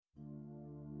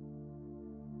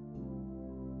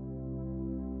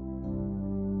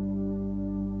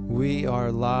We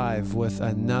are live with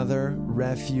another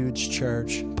Refuge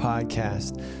Church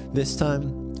podcast. This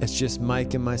time, it's just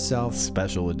Mike and myself.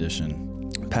 Special edition.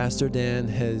 Pastor Dan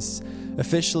has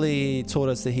officially told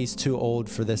us that he's too old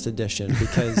for this edition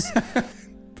because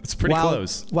it's pretty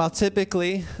close. While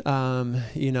typically,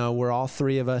 we're all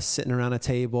three of us sitting around a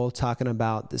table talking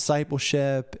about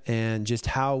discipleship and just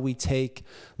how we take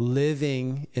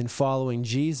living and following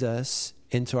Jesus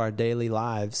into our daily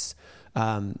lives.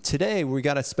 Today, we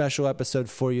got a special episode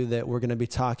for you that we're going to be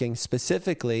talking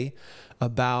specifically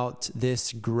about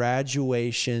this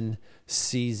graduation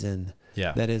season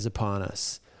that is upon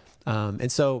us.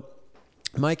 And so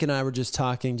Mike and I were just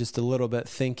talking just a little bit,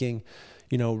 thinking,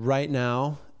 right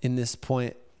now in this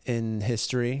point in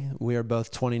history, we are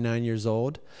both 29 years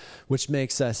old, which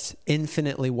makes us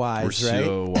infinitely wise, We're right?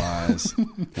 so wise.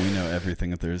 We know everything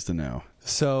that there is to know.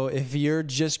 So if you're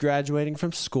just graduating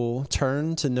from school,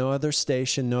 turn to no other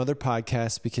station, no other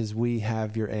podcast, because we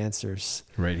have your answers.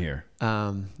 Right here.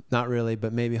 Not really,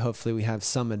 but maybe hopefully we have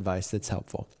some advice that's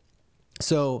helpful.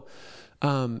 So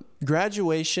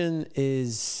graduation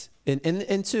is,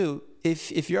 and two,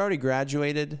 if you're already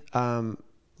graduated,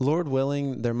 Lord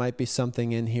willing, there might be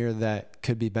something in here that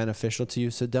could be beneficial to you.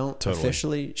 So don't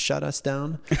officially shut us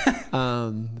down.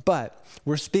 But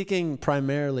we're speaking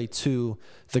primarily to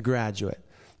the graduate,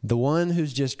 the one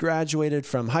who's just graduated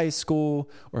from high school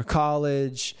or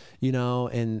college,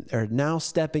 and are now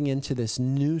stepping into this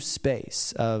new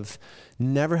space of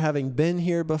never having been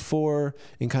here before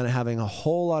and kind of having a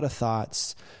whole lot of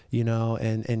thoughts,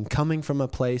 and coming from a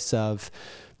place of,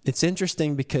 it's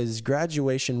interesting because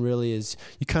graduation really is,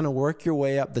 you kind of work your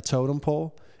way up the totem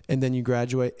pole and then you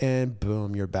graduate and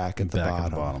boom, you're back at the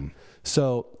bottom.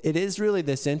 So it is really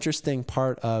this interesting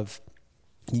part of,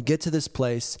 you get to this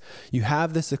place, you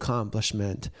have this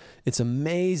accomplishment. It's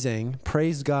amazing.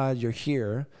 Praise God, you're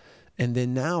here. And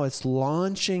then now it's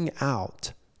launching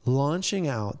out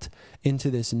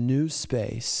into this new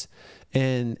space.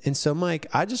 And so Mike,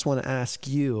 I just want to ask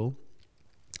you,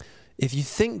 if you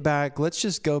think back, let's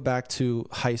just go back to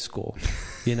high school,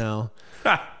 Yeah.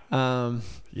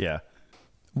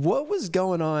 What was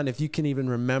going on, if you can even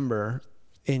remember,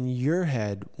 in your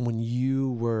head when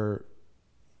you were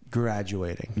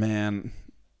graduating? Man.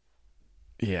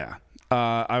 Yeah.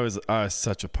 I was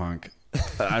such a punk.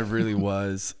 I really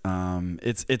was.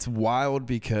 It's wild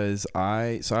because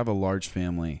I have a large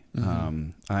family. Mm-hmm.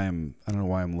 I don't know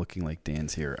why I'm looking like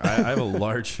Dan's here. I have a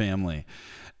large family.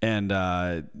 And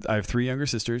I have three younger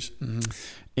sisters,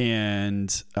 and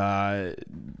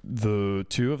the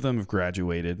two of them have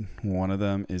graduated. One of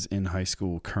them is in high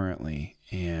school currently.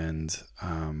 And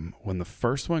when the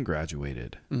first one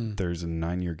graduated, there's a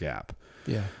 9-year gap.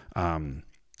 Yeah.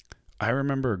 I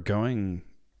remember going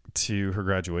to her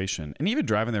graduation and even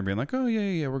driving there and being like, oh,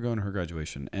 yeah, we're going to her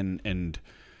graduation. And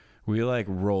we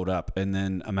rolled up, and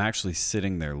then I'm actually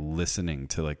sitting there listening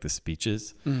to the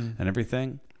speeches and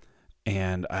everything.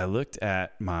 And I looked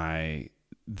at my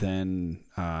then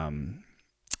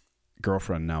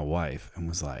girlfriend, now wife, and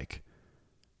was like,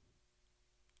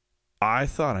 I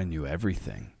thought I knew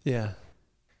everything. Yeah.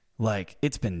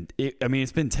 It's been 10,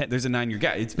 there's a 9-year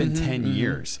gap. It's been 10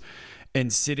 years.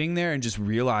 And sitting there and just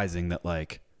realizing that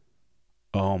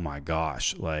oh my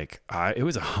gosh, it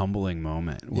was a humbling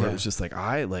moment where it was just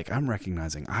I'm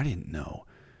recognizing I didn't know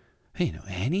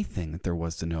anything that there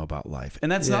was to know about life.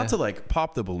 And that's not to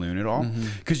pop the balloon at all.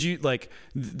 Cause you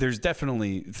there's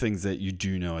definitely things that you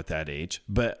do know at that age,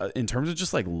 but in terms of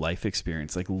just life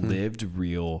experience, lived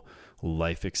real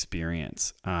life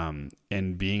experience,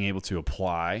 and being able to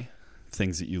apply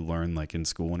things that you learn in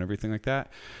school and everything like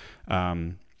that.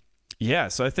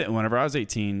 So I think whenever I was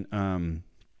 18,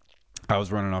 I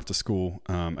was running off to school.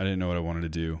 I didn't know what I wanted to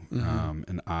do.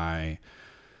 And I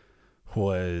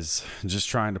was just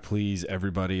trying to please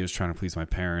everybody. I was trying to please my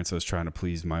parents. I was trying to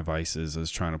please my vices. I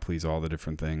was trying to please all the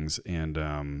different things. And,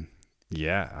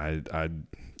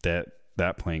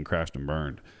 that plane crashed and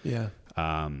burned. Yeah.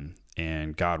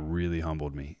 And God really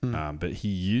humbled me. But he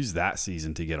used that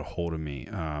season to get a hold of me.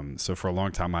 So for a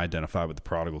long time, I identified with the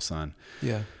prodigal son,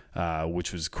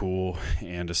 which was cool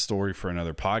and a story for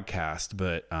another podcast.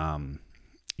 But,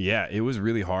 it was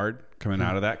really hard coming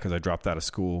out of that because I dropped out of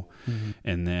school,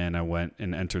 and then I went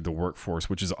and entered the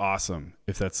workforce, which is awesome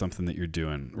if that's something that you're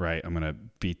doing, right? I'm going to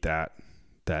beat that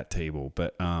table.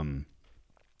 But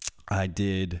I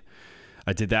did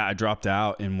that. I dropped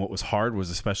out, and what was hard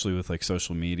was, especially with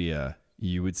social media,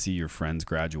 you would see your friends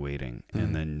graduating,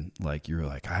 and then you're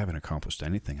I haven't accomplished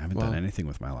anything. I haven't done anything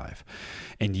with my life.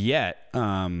 And yet,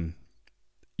 I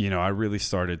really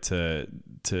started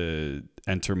to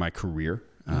enter my career.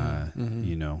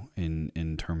 you know,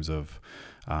 in terms of,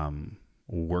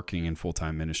 working in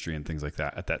full-time ministry and things like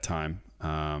that at that time,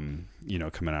 you know,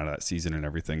 coming out of that season and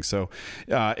everything. So,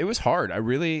 it was hard. I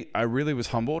really was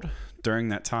humbled during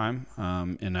that time.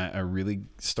 And I really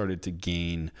started to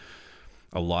gain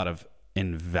a lot of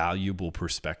invaluable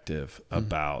perspective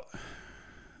about,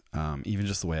 even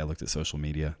just the way I looked at social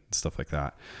media and stuff like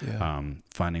that. Yeah.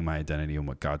 Finding my identity in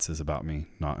what God says about me,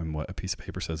 not in what a piece of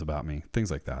paper says about me, things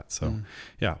like that. So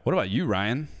yeah. What about you,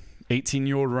 Ryan?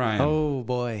 18-year-old Ryan. Oh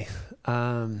boy.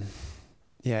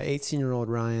 18-year-old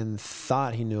Ryan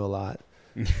thought he knew a lot.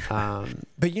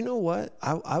 But you know what?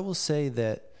 I will say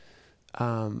that,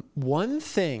 one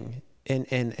thing, and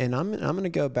I'm going to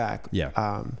go back.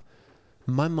 Yeah.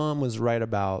 My mom was right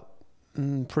about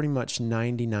pretty much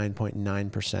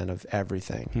 99.9% of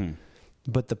everything.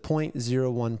 But the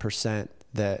 0.01%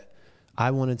 that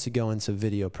I wanted to go into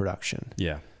video production.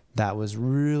 Yeah. That was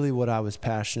really what I was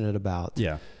passionate about.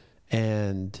 Yeah.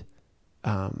 And,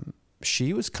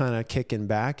 she was kind of kicking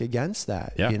back against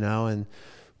that, you know, and,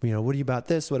 you know, what are you about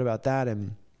this? What about that?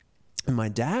 And my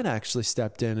dad actually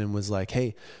stepped in and was like,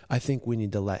 hey, I think we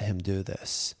need to let him do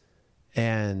this.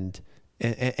 And,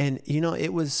 you know,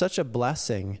 it was such a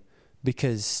blessing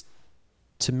because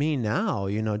to me now,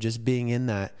 you know, just being in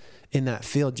that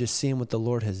field, just seeing what the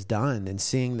Lord has done and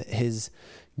seeing his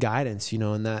guidance, you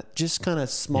know, and that just kind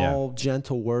of small,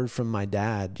 gentle word from my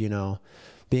dad, you know,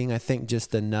 being, I think,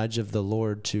 just the nudge of the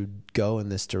Lord to go in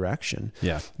this direction.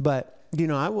 Yeah. But, you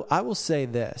know, I will say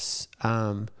this.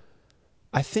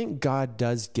 I think God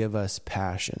does give us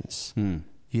passions,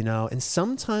 you know, and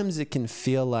sometimes it can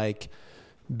feel like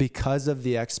because of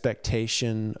the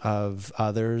expectation of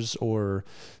others or,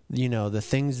 you know, the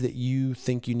things that you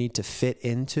think you need to fit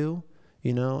into,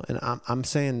 you know, and I'm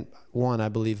saying, one, I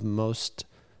believe most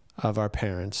of our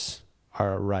parents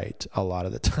are right a lot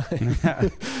of the time.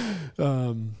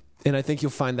 And I think you'll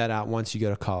find that out once you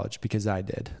go to college because I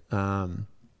did.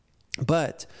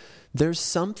 But there's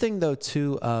something though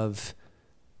too of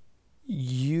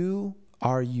you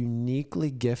are uniquely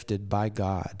gifted by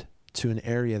God to an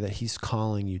area that he's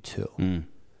calling you to.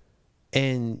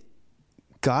 And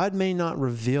God may not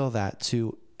reveal that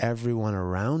to everyone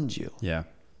around you. Yeah.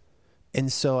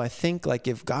 And so I think like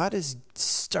if God is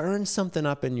stirring something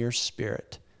up in your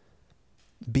spirit,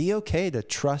 be okay to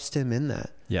trust him in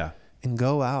that. Yeah. And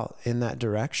go out in that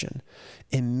direction.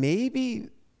 And maybe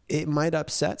it might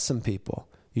upset some people.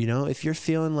 You know, if you're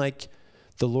feeling like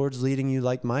the Lord's leading you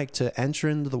like Mike to enter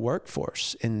into the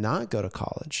workforce and not go to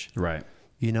college. Right.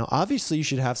 You know, obviously you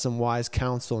should have some wise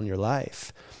counsel in your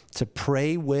life to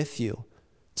pray with you,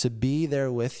 to be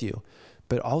there with you.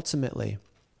 But ultimately,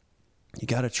 you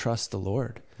got to trust the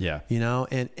Lord. Yeah. You know,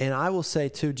 and I will say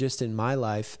too, just in my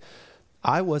life,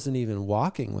 I wasn't even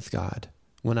walking with God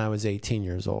when I was 18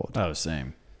 years old. Oh,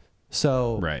 same.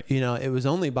 So, right. You know, it was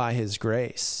only by his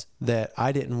grace that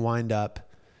I didn't wind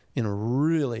up in a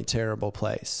really terrible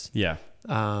place. Yeah.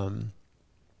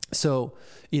 So,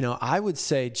 you know, I would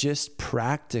say just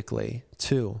practically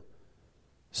too,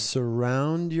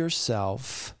 surround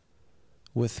yourself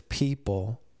with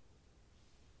people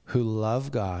who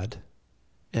love God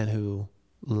and who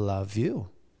love you,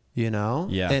 you know?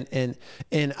 Yeah.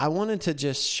 And I wanted to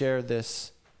just share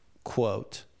this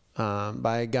quote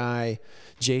by a guy,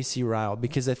 J.C. Ryle,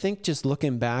 because I think just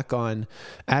looking back on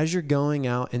as you're going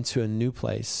out into a new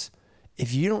place,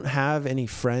 if you don't have any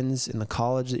friends in the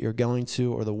college that you're going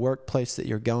to or the workplace that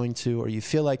you're going to, or you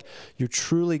feel like you're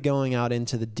truly going out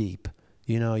into the deep,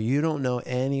 you know, you don't know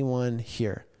anyone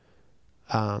here.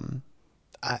 And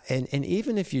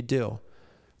even if you do,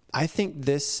 I think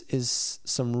this is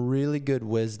some really good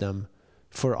wisdom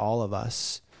for all of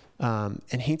us.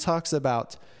 And he talks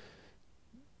about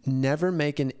never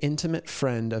make an intimate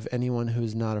friend of anyone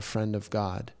who's not a friend of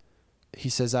God. He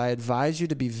says, I advise you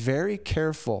to be very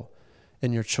careful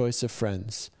in your choice of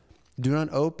friends. Do not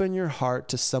open your heart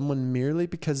to someone merely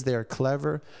because they are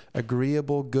clever,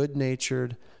 agreeable,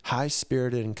 good-natured,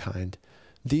 high-spirited, and kind.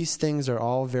 These things are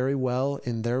all very well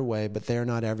in their way, but they are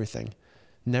not everything.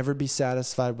 Never be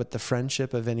satisfied with the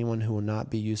friendship of anyone who will not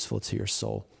be useful to your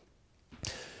soul.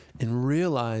 And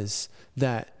realize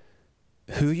that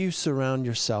who you surround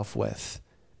yourself with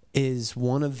is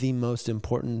one of the most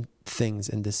important things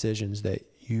and decisions that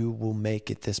you will make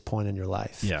at this point in your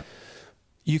life. Yeah.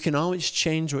 You can always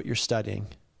change what you're studying.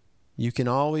 You can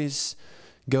always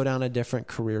go down a different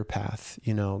career path.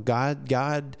 You know,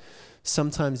 God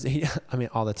sometimes,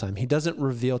 all the time, he doesn't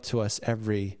reveal to us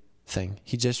everything.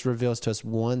 He just reveals to us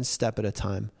one step at a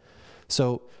time.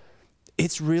 So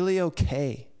it's really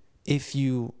okay if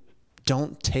you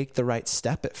don't take the right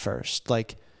step at first.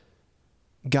 Like,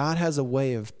 God has a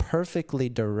way of perfectly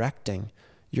directing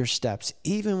your steps,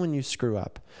 even when you screw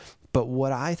up. But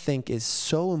what I think is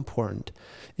so important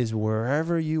is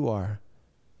wherever you are,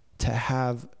 to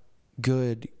have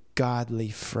good, godly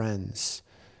friends.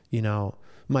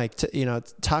 Mike,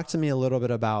 talk to me a little bit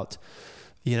about,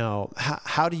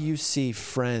 how do you see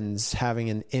friends having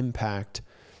an impact,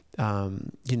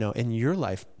 in your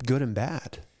life, good and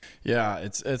bad? Yeah,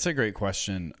 it's a great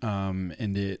question.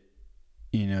 And it,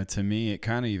 to me, it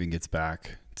kind of even gets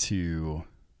back to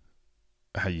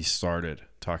how you started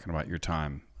talking about your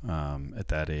time at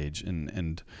that age.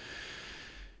 And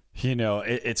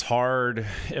it's hard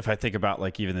if I think about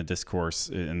like even the discourse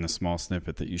in the small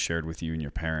snippet that you shared with you and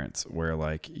your parents, where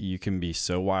like you can be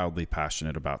so wildly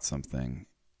passionate about something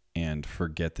and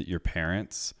forget that your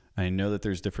parents, I know that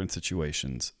there's different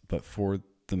situations, but for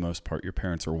the most part, your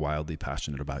parents are wildly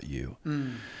passionate about you.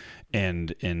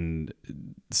 And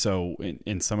so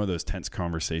in some of those tense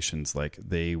conversations, like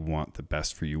they want the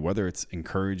best for you, whether it's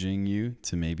encouraging you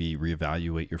to maybe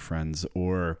reevaluate your friends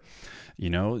or,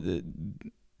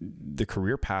 the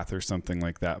career path or something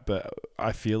like that. But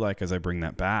I feel like as I bring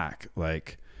that back,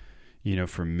 like,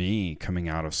 for me coming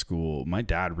out of school, my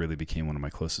dad really became one of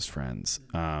my closest friends.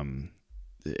 And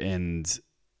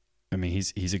I mean,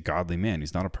 he's a godly man.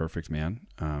 He's not a perfect man.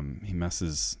 He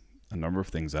messes a number of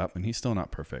things up and he's still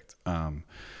not perfect.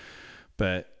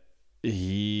 But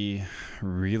he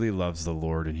really loves the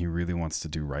Lord and he really wants to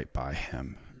do right by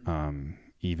him.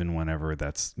 Even whenever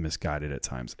that's misguided at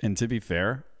times. And to be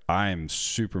fair, I'm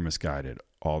super misguided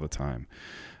all the time.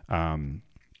 And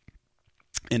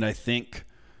I think,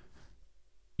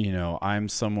 I'm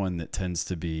someone that tends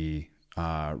to be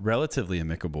relatively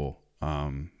amicable.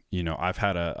 I've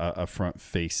had a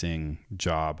front-facing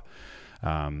job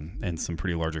and some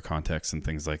pretty larger contexts and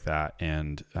things like that.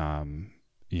 And,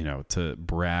 to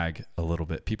brag a little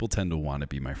bit, people tend to want to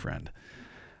be my friend.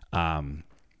 And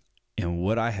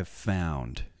what I have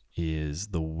found is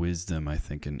the wisdom, I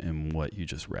think, in what you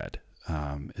just read,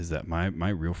 is that my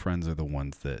real friends are the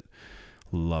ones that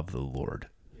love the Lord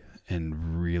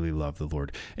and really love the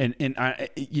Lord. And I,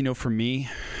 for me,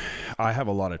 I have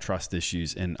a lot of trust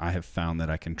issues and I have found that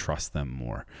I can trust them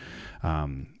more,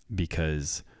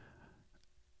 because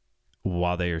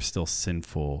while they are still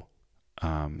sinful,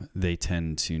 they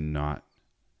tend to not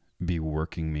be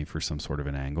working me for some sort of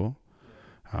an angle.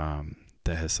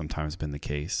 That has sometimes been the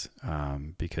case,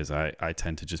 because I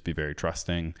tend to just be very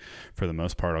trusting. For the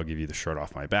most part, I'll give you the shirt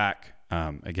off my back.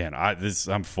 Again,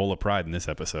 I'm full of pride in this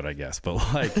episode, I guess, but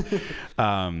like,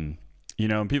 and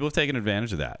people have taken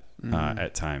advantage of that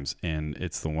at times, and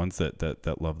it's the ones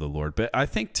that love the Lord. But I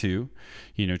think too,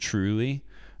 truly,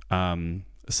 I'm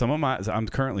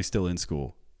currently still in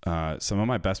school. Some of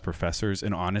my best professors,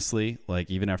 and honestly,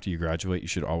 like even after you graduate, you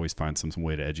should always find some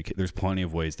way to educate. There's plenty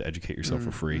of ways to educate yourself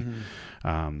for free,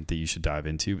 that you should dive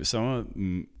into. But some of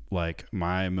like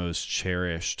my most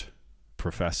cherished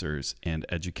professors and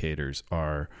educators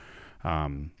are,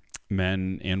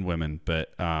 men and women,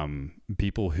 but,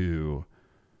 people who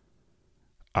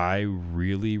I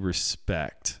really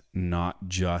respect, not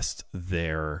just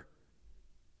their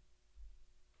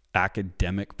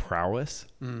academic prowess,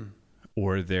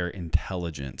 or their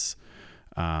intelligence,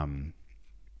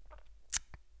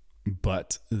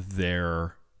 but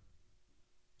their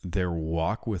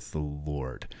walk with the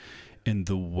Lord and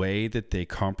the way that they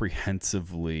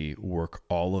comprehensively work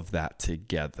all of that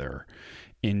together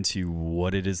into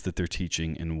what it is that they're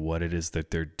teaching and what it is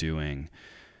that they're doing.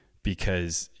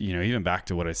 Because, even back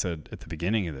to what I said at the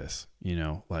beginning of this,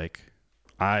 like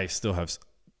I still have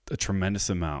a tremendous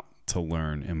amount to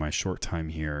learn in my short time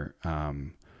here.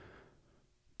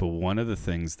 But one of the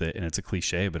things that, and it's a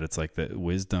cliche, but it's like that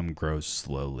wisdom grows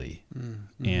slowly.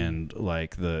 And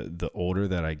like the older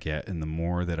that I get and the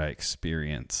more that I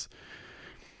experience,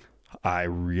 I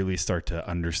really start to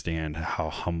understand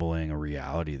how humbling a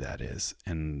reality that is.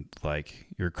 And like,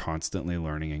 you're constantly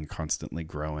learning and constantly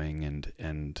growing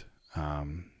and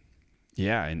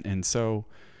so,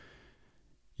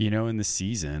 in the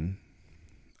season,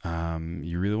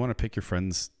 you really want to pick your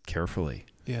friends carefully.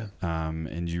 Yeah.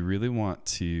 And you really want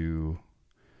to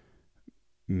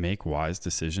make wise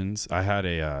decisions. I had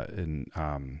an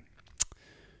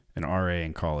RA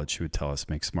in college who would tell us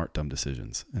make smart, dumb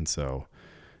decisions. And so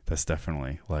that's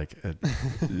definitely like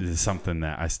something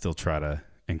that I still try to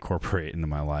incorporate into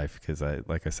my life. Cause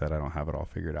like I said, I don't have it all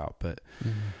figured out, but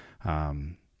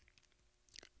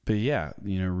yeah,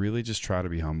 really just try to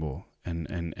be humble.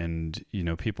 And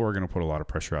people are going to put a lot of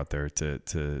pressure out there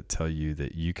to tell you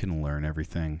that you can learn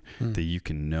everything, that you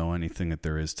can know anything that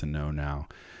there is to know now.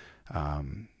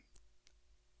 And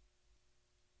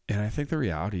I think the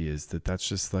reality is that's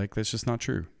just not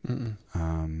true.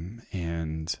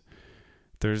 And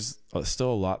there's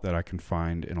still a lot that I can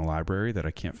find in a library that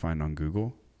I can't find on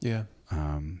Google. Yeah.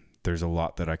 There's a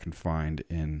lot that I can find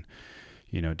in,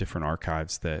 different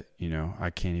archives that, I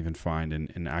can't even find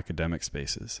in academic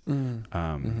spaces.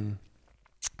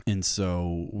 And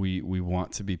so we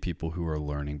want to be people who are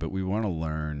learning, but we want to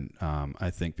learn,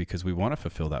 I think, because we want to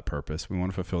fulfill that purpose. We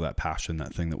want to fulfill that passion,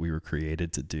 that thing that we were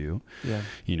created to do,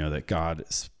 that God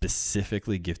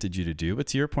specifically gifted you to do. But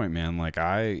to your point, man, like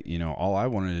all I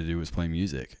wanted to do was play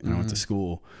music, and I went to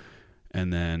school,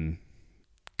 and then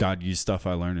God used stuff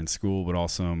I learned in school, but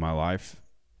also in my life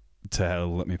to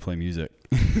let me play music,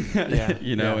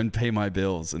 and pay my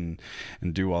bills and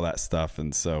do all that stuff.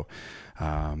 And so,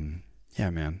 yeah,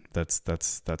 man, that's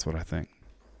what I think.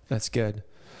 That's good.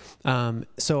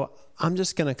 So I'm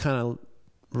just going to kind of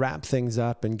wrap things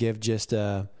up and give just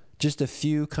a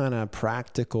few kind of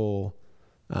practical,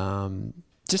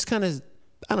 just kind of,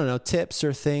 I don't know, tips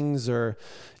or things, or,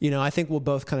 I think we'll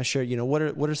both kind of share, what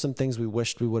are some things we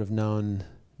wished we would have known,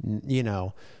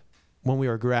 when we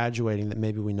were graduating that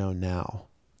maybe we know now.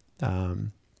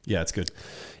 Yeah, it's good.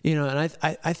 And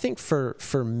I think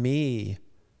for me,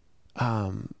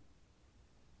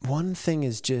 one thing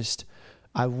is just,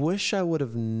 I wish I would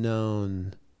have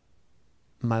known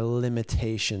my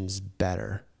limitations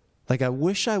better. Like, I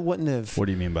wish I wouldn't have. What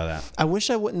do you mean by that? I wish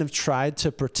I wouldn't have tried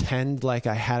to pretend like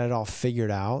I had it all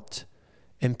figured out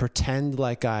and pretend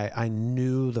like I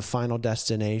knew the final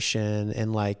destination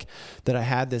and like that I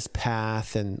had this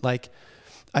path, and like,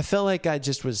 I felt like I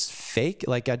just was fake.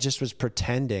 Like I just was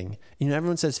pretending,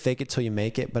 everyone says fake it till you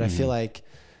make it. But I feel like,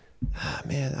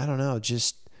 man, I don't know.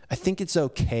 I think it's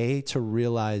okay to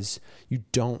realize you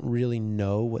don't really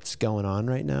know what's going on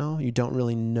right now. You don't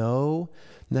really know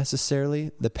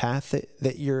necessarily the path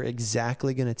that you're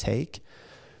exactly going to take,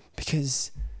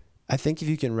 because I think if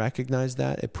you can recognize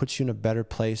that, it puts you in a better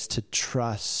place to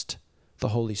trust the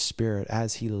Holy Spirit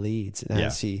as he leads and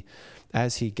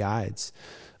as he guides.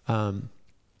 And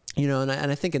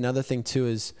I think another thing too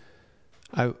is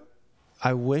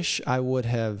I wish I would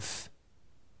have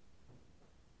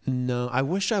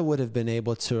been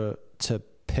able to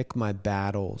pick my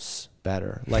battles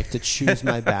better, like to choose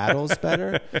my battles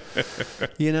better,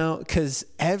 because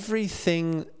every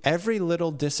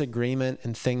little disagreement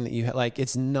and thing that you have, like,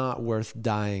 it's not worth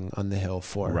dying on the hill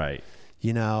for. Right.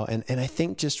 And I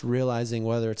think just realizing,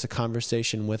 whether it's a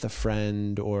conversation with a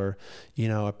friend or,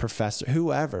 a professor,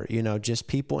 whoever, just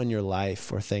people in your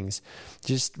life or things,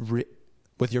 just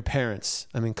with your parents.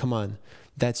 I mean, come on,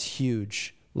 that's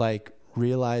huge. Like,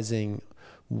 realizing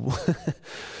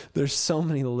there's so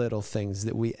many little things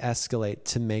that we escalate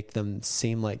to make them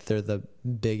seem like they're the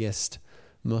biggest,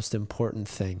 most important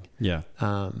thing. Yeah.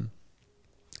 And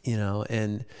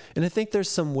I think there's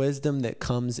some wisdom that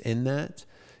comes in that,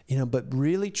 but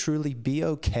really truly be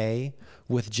okay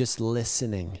with just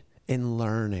listening and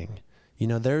learning.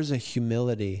 There's a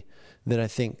humility that I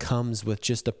think comes with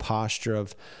just a posture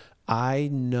of, I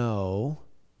know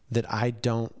that I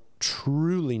don't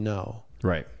truly know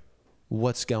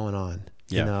what's going on.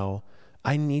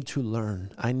 I need to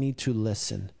learn. I need to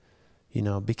listen,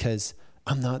 because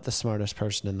I'm not the smartest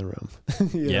person in the room.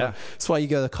 That's why you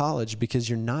go to college, because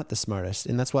you're not the smartest.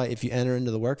 And that's why if you enter into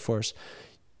the workforce,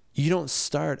 you don't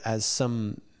start as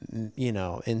some,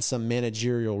 in some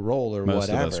managerial role or Most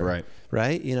whatever. Of us,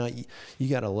 right. You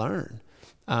got to learn,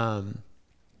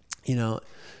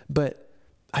 but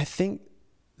I think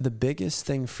the biggest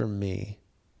thing for me,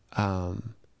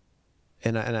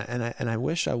 and I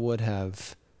wish I would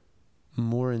have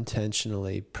more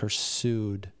intentionally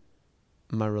pursued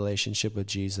my relationship with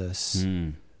Jesus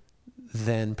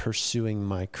than pursuing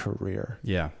my career.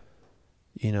 Yeah.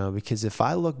 Because if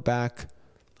I look back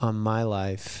on my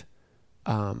life,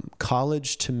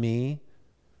 college to me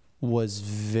was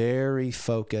very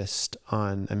focused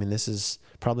on, this is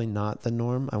probably not the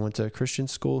norm. I went to a Christian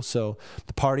school, so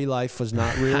the party life was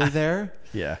not really there.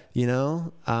 Yeah.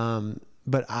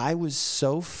 But I was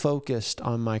so focused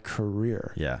on my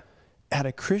career. Yeah. At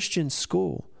a Christian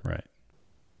school. Right.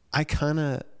 I kind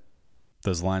of...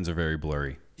 Those lines are very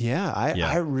blurry. Yeah.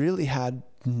 I really had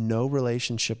no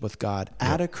relationship with God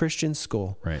at a Christian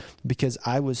school. Right. Because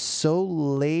I was so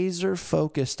laser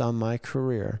focused on my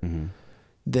career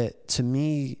that, to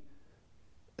me,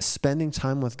 spending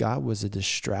time with God was a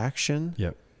distraction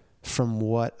from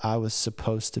what I was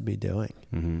supposed to be doing.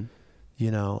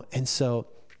 And so...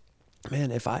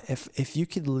 Man, if you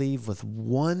could leave with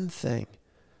one thing,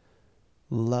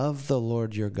 love the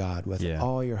Lord your God with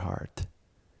all your heart.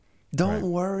 Don't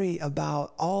worry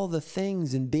about all the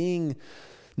things and being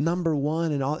number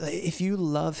one and all. If you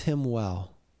love him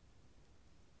well,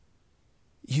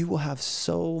 you will have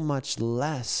so much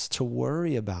less to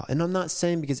worry about. And I'm not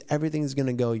saying because everything's going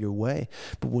to go your way,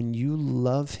 but when you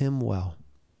love him well,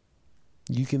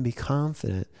 you can be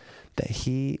confident that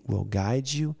he will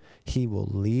guide you, he will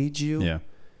lead you,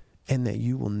 and that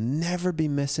you will never be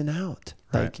missing out.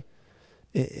 Right.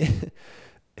 Like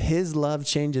his love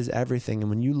changes everything. And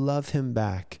when you love him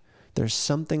back, there's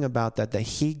something about that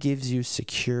he gives you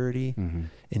security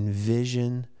and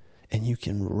vision, and you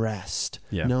can rest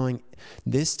knowing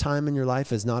this time in your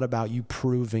life is not about you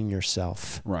proving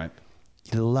yourself. Right.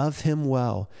 You love him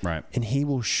well, right, and he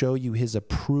will show you his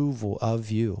approval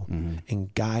of you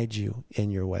and guide you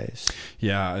in your ways.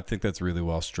 Yeah, I think that's really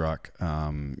well struck.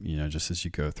 Just as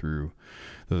you go through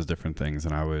those different things,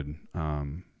 and I would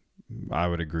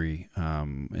agree.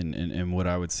 And what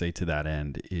I would say to that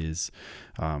end is,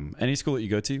 any school that you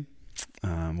go to,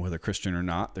 whether Christian or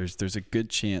not, there's a good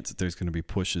chance that there's going to be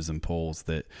pushes and pulls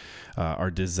that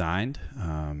are designed,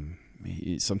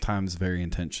 sometimes very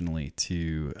intentionally,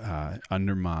 to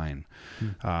undermine,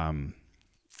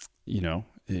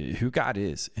 who God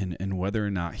is and whether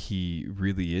or not he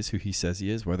really is who he says he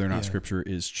is, whether or not scripture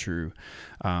is true.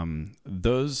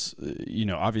 Those,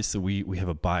 obviously we have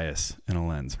a bias and a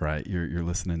lens, right? You're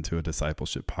listening to a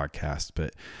discipleship podcast,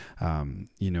 but,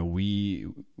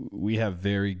 we have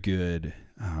very good,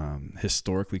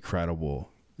 historically credible,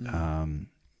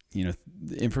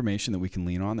 information that we can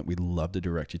lean on, that we'd love to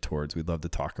direct you towards. We'd love to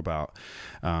talk about.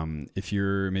 If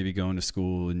you're maybe going to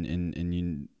school and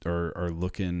you are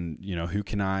looking, who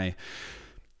can I,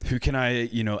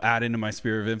 add into my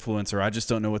sphere of influence, or I just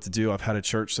don't know what to do. I've had a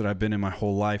church that I've been in my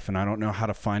whole life and I don't know how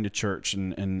to find a church,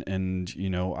 and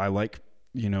I like,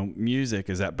 music.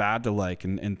 Is that bad to like,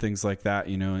 and things like that,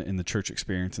 in the church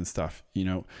experience and stuff,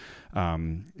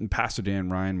 Pastor Dan,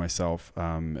 Ryan, myself,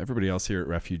 everybody else here at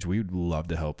Refuge, we would love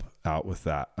to help out with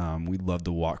that. We'd love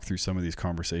to walk through some of these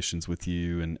conversations with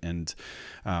you. And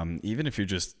even if you're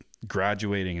just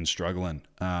graduating and struggling,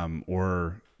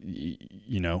 or,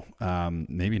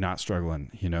 maybe not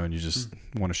struggling, and you just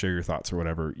want to share your thoughts or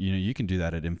whatever, you can do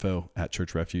that at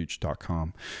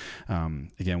info@churchrefuge.com.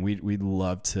 Again, we'd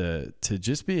love to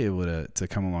just be able to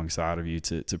come alongside of you,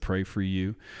 to pray for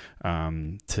you,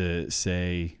 to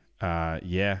say,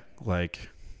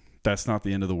 that's not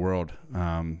the end of the world.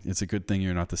 It's a good thing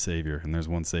you're not the Savior, and there's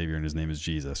one Savior, and his name is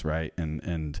Jesus, right?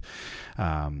 And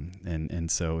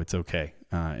so it's okay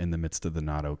in the midst of the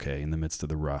not okay, in the midst of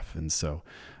the rough. And so,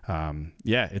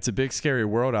 it's a big, scary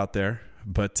world out there,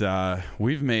 but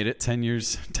we've made it 10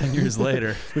 years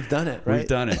later. We've done it, right? We've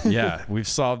done it. Yeah, we've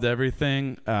solved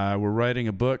everything. We're writing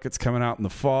a book. It's coming out in the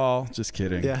fall. Just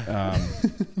kidding. Yeah.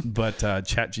 But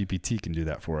ChatGPT can do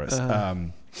that for us.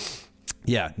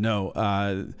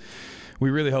 We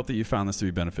really hope that you found this to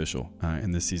be beneficial in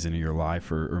this season of your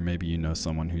life, or maybe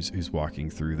someone who's walking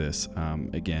through this.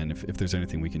 Again, if there's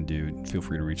anything we can do, feel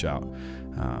free to reach out.